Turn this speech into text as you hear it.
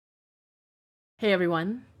Hey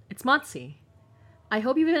everyone, it's Motzi. I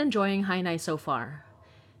hope you've been enjoying Hainai so far.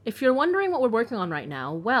 If you're wondering what we're working on right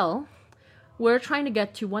now, well, we're trying to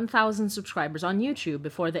get to 1,000 subscribers on YouTube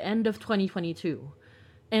before the end of 2022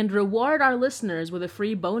 and reward our listeners with a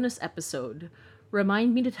free bonus episode,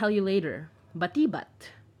 Remind Me to Tell You Later, Batibat,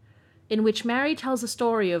 in which Mary tells a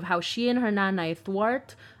story of how she and her nanay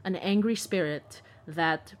thwart an angry spirit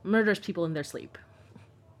that murders people in their sleep.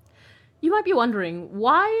 You might be wondering,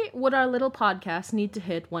 why would our little podcast need to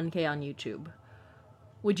hit 1K on YouTube?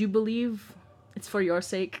 Would you believe it's for your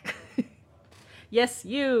sake? Yes,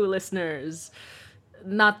 you listeners.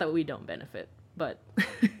 Not that we don't benefit, but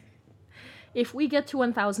if we get to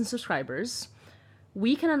 1,000 subscribers,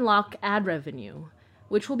 we can unlock ad revenue,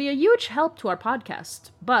 which will be a huge help to our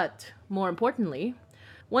podcast. But more importantly,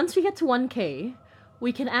 once we get to 1K,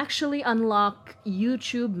 we can actually unlock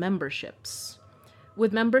YouTube memberships.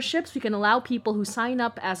 With memberships, we can allow people who sign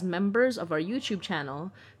up as members of our YouTube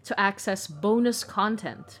channel to access bonus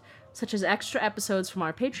content, such as extra episodes from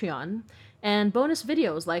our Patreon, and bonus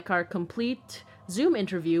videos like our complete Zoom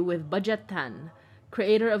interview with Budget Tan,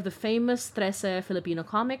 creator of the famous Trece Filipino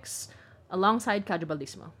comics, alongside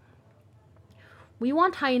Cajabaldismo. We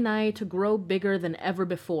want Hainai to grow bigger than ever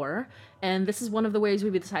before, and this is one of the ways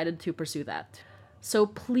we've decided to pursue that. So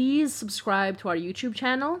please subscribe to our YouTube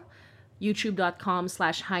channel,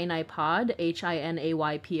 youtube.com/HainayPod,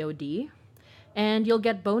 HINAYPOD, and you'll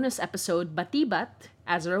get bonus episode Batibat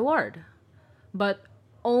as a reward. But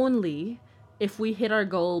only if we hit our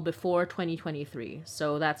goal before 2023,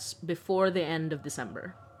 so that's before the end of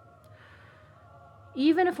December.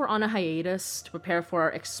 Even if we're on a hiatus to prepare for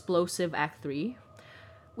our explosive Act 3,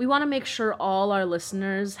 we want to make sure all our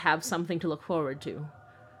listeners have something to look forward to.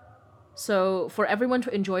 So, for everyone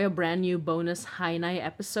to enjoy a brand new bonus Hainai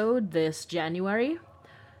episode this January,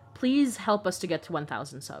 please help us to get to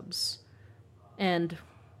 1,000 subs. And,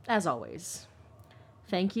 as always,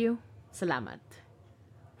 thank you, salamat.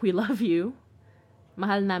 We love you,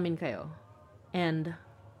 mahal namin kayo, and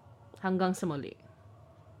hanggang sa muli.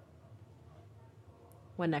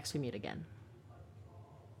 When next we meet again.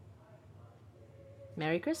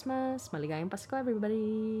 Merry Christmas! Maligayang Pasko,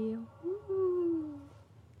 everybody! Woo!